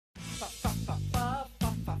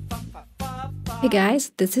Hey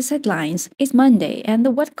guys, this is Headlines. It's Monday and the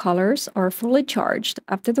white collars are fully charged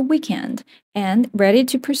after the weekend and ready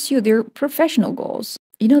to pursue their professional goals.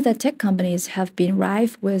 You know that tech companies have been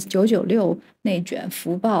rife with 996, 内卷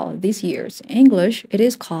福报 these years. In English, it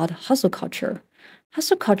is called hustle culture.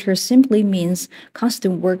 Hustle culture simply means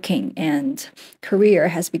constant working and career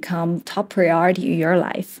has become top priority in your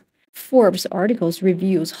life. Forbes articles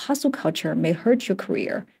reviews hustle culture may hurt your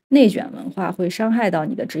career. 内卷文化会伤害到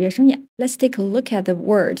你的职业生涯。Let's take a look at the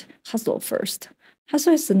word hustle first.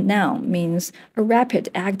 Hustle as a noun means a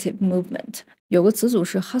rapid active movement. 有个词组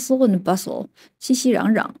是 hustle and bustle, 熙熙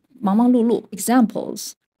攘攘，忙忙碌碌。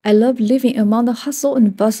Examples: I love living among the hustle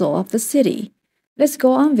and bustle of the city. Let's go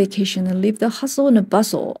on vacation and leave the hustle and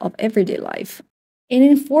bustle of everyday life. In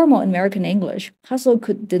informal American English, hustle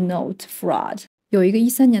could denote fraud. 有一个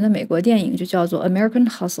13年的美国电影就叫做 American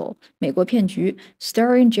Hustle 美国骗局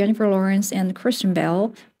starring Jennifer Lawrence and Christian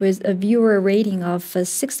Bale with a viewer rating of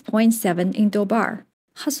 6.7 in Doubar.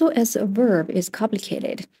 Hustle as a verb is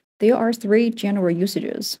complicated. There are 3 general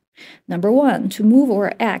usages. Number 1, to move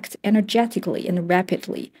or act energetically and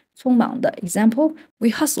rapidly. 匆忙的 example, we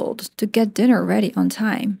hustled to get dinner ready on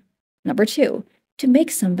time. Number 2, to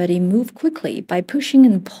make somebody move quickly by pushing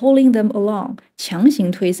and pulling them along. 强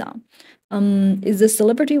行推搡. The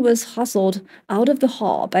celebrity was hustled out of the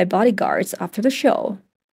hall by bodyguards after the show.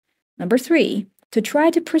 Number 3, to try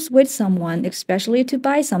to persuade someone, especially to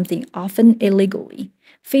buy something often illegally.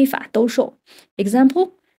 非法兜售.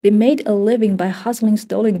 Example, they made a living by hustling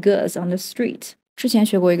stolen goods on the street. 之前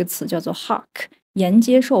学过一个词叫做 hawk, 沿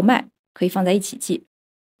街售卖，可以放在一起记。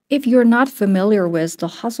If you're not familiar with the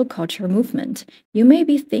hustle culture movement, you may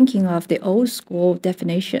be thinking of the old school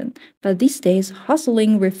definition, but these days,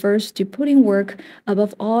 hustling refers to putting work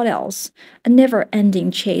above all else, a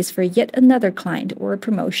never-ending chase for yet another client or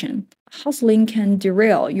promotion. Hustling can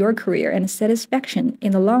derail your career and satisfaction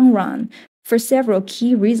in the long run for several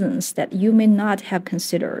key reasons that you may not have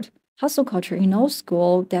considered. Hustle culture in old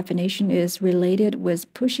school definition is related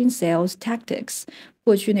with pushing sales tactics,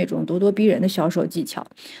 过去那种咄咄逼人的销售技巧。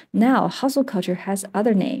Now, hustle culture has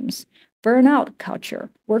other names: burnout culture,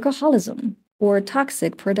 workaholism, or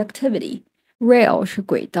toxic productivity. Rail 是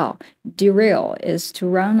轨道 derail is to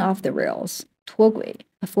run off the rails, 脱轨.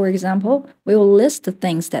 For example, we will list the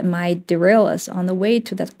things that might derail us on the way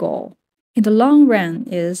to that goal. In the long run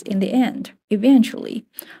is in the end, eventually.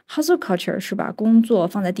 Hustle culture 是把工作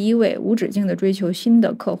放在第一位，无止境地追求新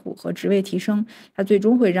的客户和职位提升，它最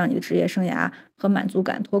终会让你的职业生涯和满足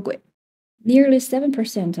感脱轨。Nearly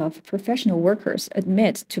 7% of professional workers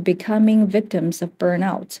admit to becoming victims of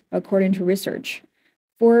burnout, according to research.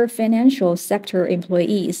 For financial sector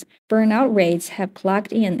employees, burnout rates have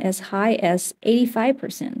clocked in as high as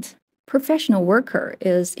 85%. Professional worker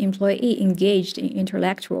is employee engaged in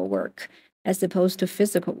intellectual work, as opposed to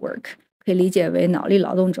physical work. 可以理解为脑力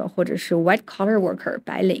劳动者或者是 white-collar worker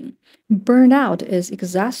白领。Burnout is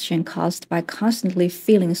exhaustion caused by constantly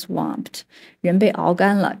feeling swamped. 人被熬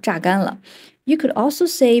干了，榨干了。You could also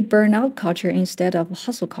say burnout culture instead of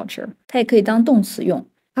hustle culture. 它也可以当动词用。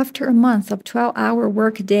After a month of 12-hour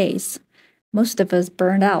work days, most of us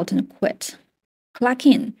burned out and quit. Clock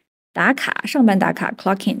in. 打卡，上班打卡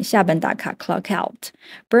clock in， 下班打卡 clock out.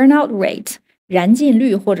 Burnout rate 燃尽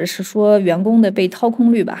率或者是说员工的被掏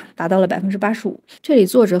空率吧，达到了 85%。这里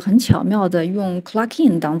作者很巧妙地用 clock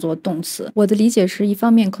in 当作动词。我的理解是一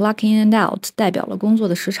方面 clock in and out 代表了工作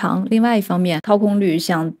的时长，另外一方面掏空率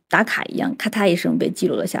像打卡一样咔嗒一声被记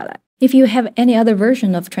录了下来。If you have any other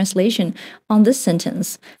version of translation on this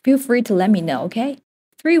sentence, feel free to let me know, okay?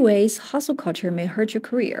 3 ways hustle culture may hurt your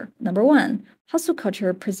career. Number 1, hustle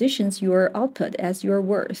culture positions your output as your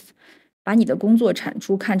worth. 把你的工作产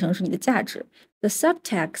出看成是你的价值。The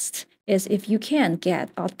subtext is if you can't get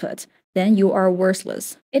output, then you are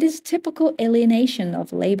worthless. It is typical alienation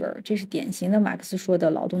of labor. 这是典型的马克思说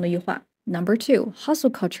的劳动的异化。Number 2,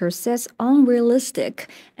 hustle culture sets unrealistic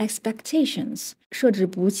expectations. 设置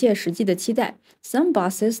不切实际的期待。Some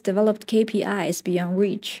bosses developed KPIs beyond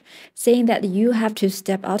reach, saying that you have to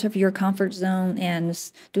step out of your comfort zone and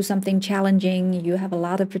do something challenging. You have a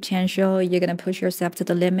lot of potential. You're going to push yourself to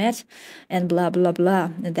the limit and blah, blah,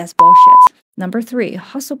 blah. And that's bullshit. Number 3,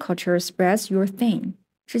 hustle culture spreads your thing.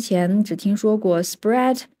 之前只听说过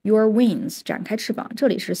spread your wings, 展开翅膀，这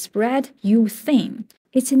里是 spread you thin.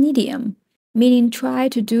 It's an idiom, meaning try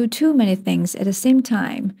to do too many things at the same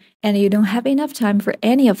time, and you don't have enough time for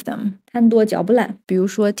any of them. 贪多嚼不烂，比如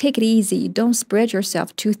说 take it easy, don't spread yourself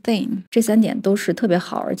too thin. 这3点都是特别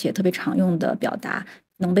好而且特别常用的表达，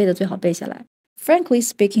能背的最好背下来。Frankly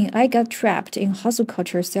speaking, I got trapped in hustle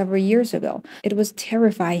culture several years ago. It was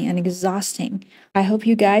terrifying and exhausting. I hope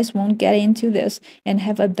you guys won't get into this and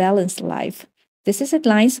have a balanced life. This is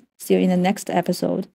Headlines. See you in the next episode.